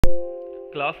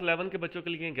Class 11 के बच्चों के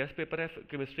लिए गेस्ट पेपर है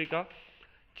केमिस्ट्री का।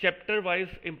 चैप्टर वाइज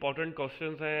इंपॉर्टेंट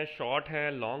क्वेश्चंस हैं, शॉर्ट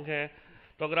हैं, लॉन्ग हैं।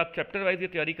 तो अगर आप चैप्टर वाइज ये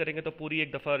तैयारी करेंगे तो पूरी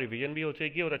एक दफ़ा रिवीजन भी हो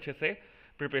जाएगी और अच्छे से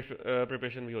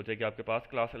प्रिपरेशन भी हो जाएगी आपके पास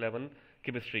क्लास 11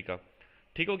 केमिस्ट्री का।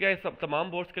 ठीक हो गया, ये सब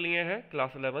तमाम बोर्ड्स के लिए है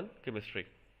क्लास 11 केमिस्ट्री।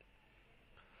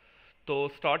 तो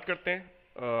स्टार्ट करते हैं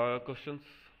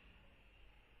questions.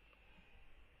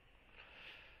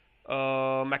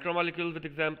 Macromolecules with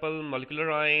example, molecular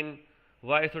ion,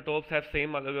 why isotopes have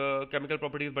same chemical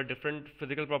properties but different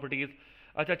physical properties।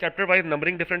 अच्छा, चैप्टर वाइज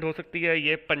नंबरिंग डिफरेंट हो सकती है।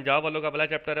 ये पंजाब वालों का पहला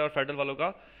चैप्टर है और फेडरल वालों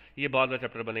का ये बाद में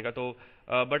चैप्टर बनेगा, तो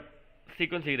बट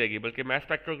सीक्वेंस ही रहेगी। बल्कि मैथ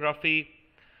स्पेक्ट्रोग्राफी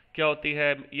क्या होती है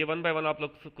ये वन बाय वन आप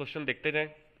लोग क्वेश्चन देखते जाएं।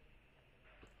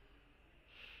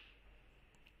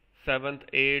 7th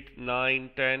 8th 9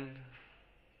 10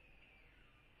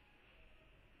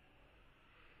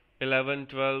 11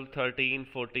 12 13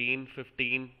 14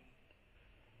 15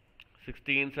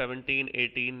 16 17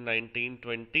 18 19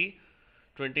 20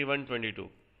 21 22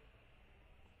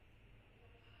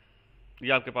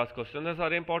 ये आपके पास क्वेश्चन है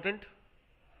सारे इंपॉर्टेंट,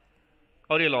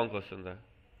 और ये लॉन्ग क्वेश्चन है।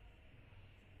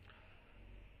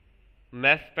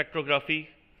 मैथ स्पेक्ट्रोग्राफी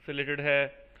से रिलेटेड है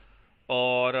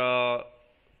और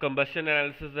कंबशन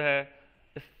एनालिसिस है,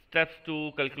 steps to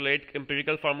calculate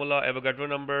empirical formula, Avogadro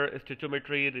number,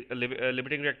 स्टिचोमेट्री,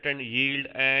 limiting reactant, yield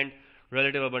and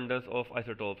relative abundance of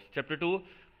isotopes. Chapter 2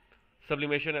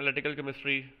 sublimation, analytical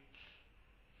chemistry,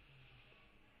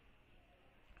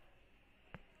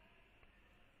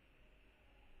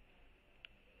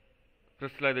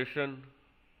 crystallisation,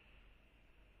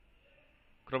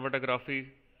 chromatography.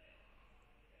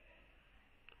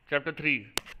 Chapter 3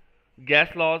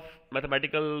 gas laws,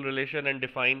 mathematical relation and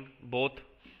define both,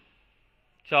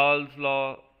 Charles law,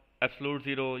 absolute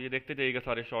zero. ये देखते जाइएगा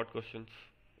सारे short questions,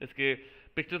 इसके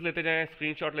pictures लेते जाएं,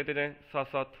 screenshot लेते जाएं साथ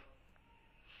साथ।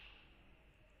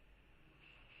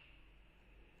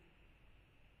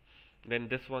 Then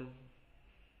this one.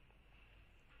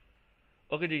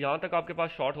 ओके जी, यहाँ तक आपके पास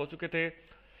शॉर्ट हो चुके थे।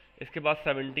 इसके बाद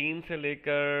 17 से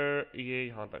लेकर ये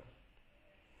यहाँ तक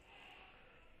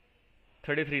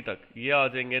 33 तक ये आ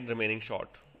जाएंगे रिमेनिंग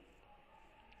शॉर्ट।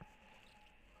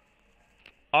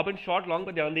 आप इन शॉर्ट लॉन्ग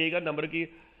पर ध्यान दिएगा। नंबर की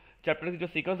चैप्टर की जो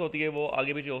सीक्वेंस होती है वो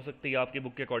आगे भी जो हो सकती है आपकी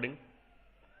बुक के अकॉर्डिंग।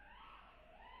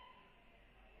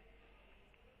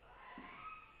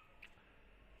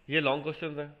 ये लॉन्ग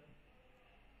क्वेश्चंस हैं।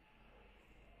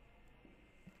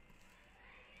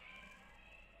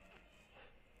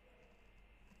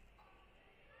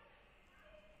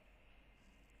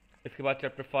 इसके बाद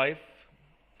chapter 5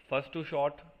 first to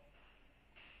short,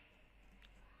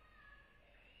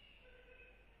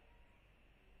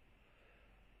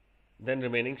 then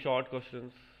remaining short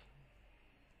questions.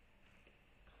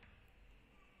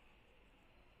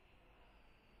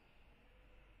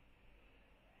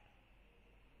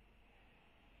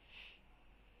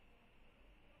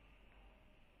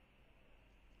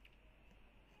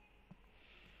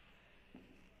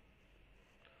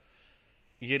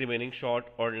 ये रिमेनिंग शॉर्ट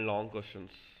और लॉन्ग क्वेश्चंस।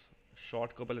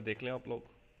 शॉर्ट को पहले देख लें आप लोग।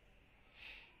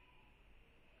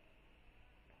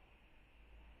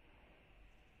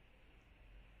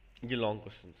 ये long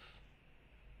questions.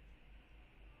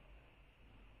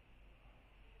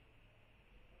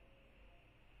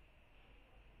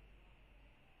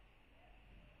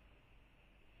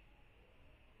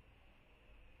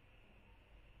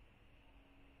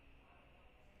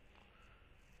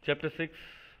 Chapter 6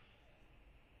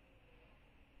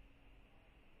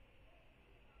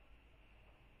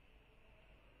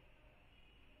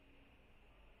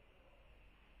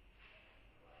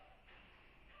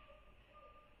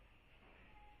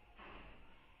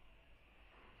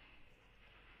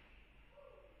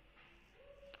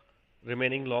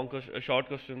 remaining long short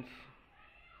questions.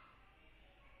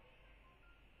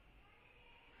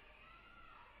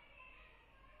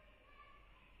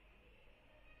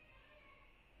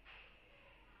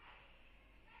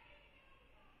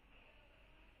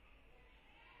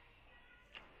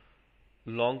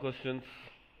 Long questions.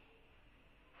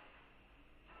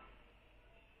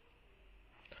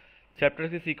 Chapter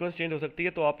की सीक्वेंस चेंज हो सकती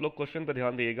है, तो आप लोग क्वेश्चन पर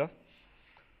ध्यान दिएगा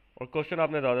और क्वेश्चन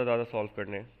आपने ज़्यादा ज़्यादा सॉल्व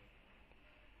करने हैं।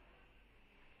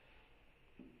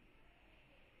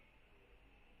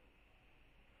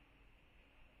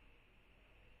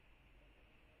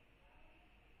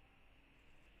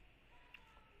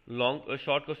 Long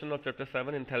short question of chapter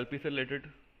 7 enthalpy से रिलेटेड।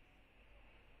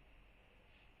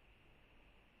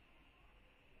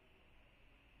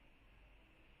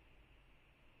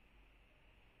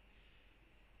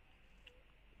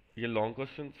 ये लॉन्ग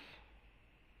क्वेश्चंस।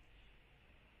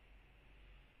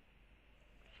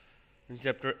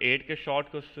 चैप्टर 8 के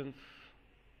short questions.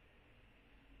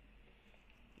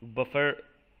 buffer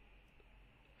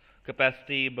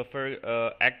capacity, buffer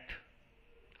act.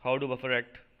 How do buffer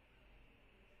act?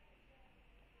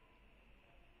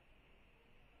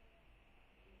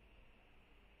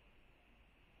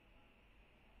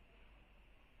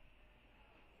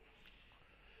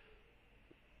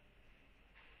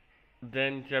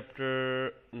 Then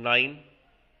chapter 9,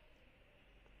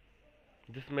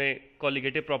 जिसमें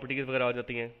कॉलिगेटिव प्रॉपर्टीज वगैरह आ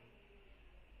जाती हैं.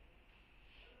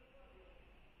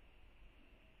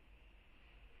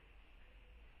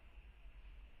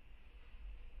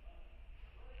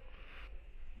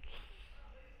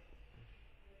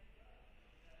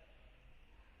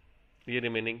 ये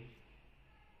रिमेनिंग.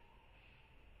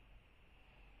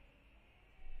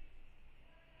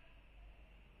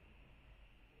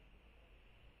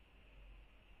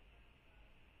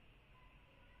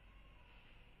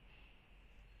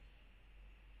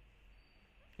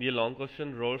 ये long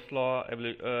question, roles law,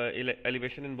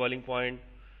 elevation in boiling point,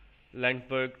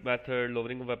 लैंडबर्ग method,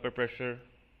 lowering vapour pressure.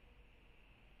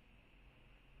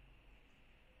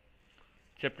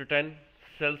 Chapter 10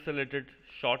 sales से related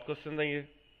short question है ये.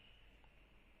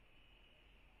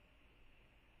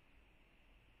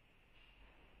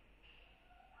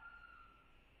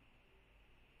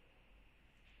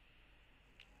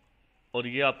 और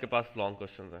ये आपके पास लॉन्ग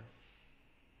क्वेश्चन हैं.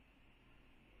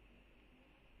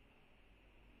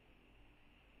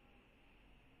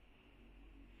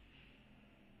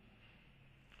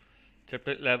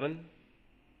 Chapter 11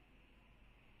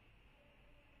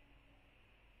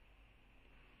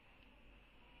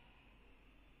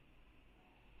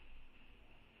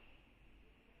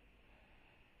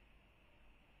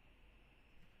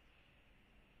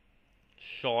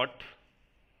 short,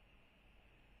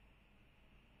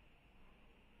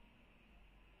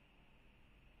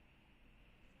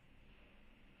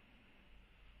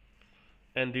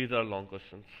 and these are long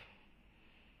questions.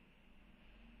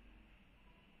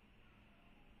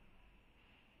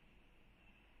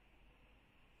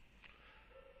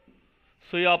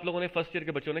 सो ये आप लोगों ने फर्स्ट ईयर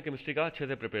के बच्चों ने केमिस्ट्री का अच्छे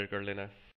से प्रिपेयर कर लेना है.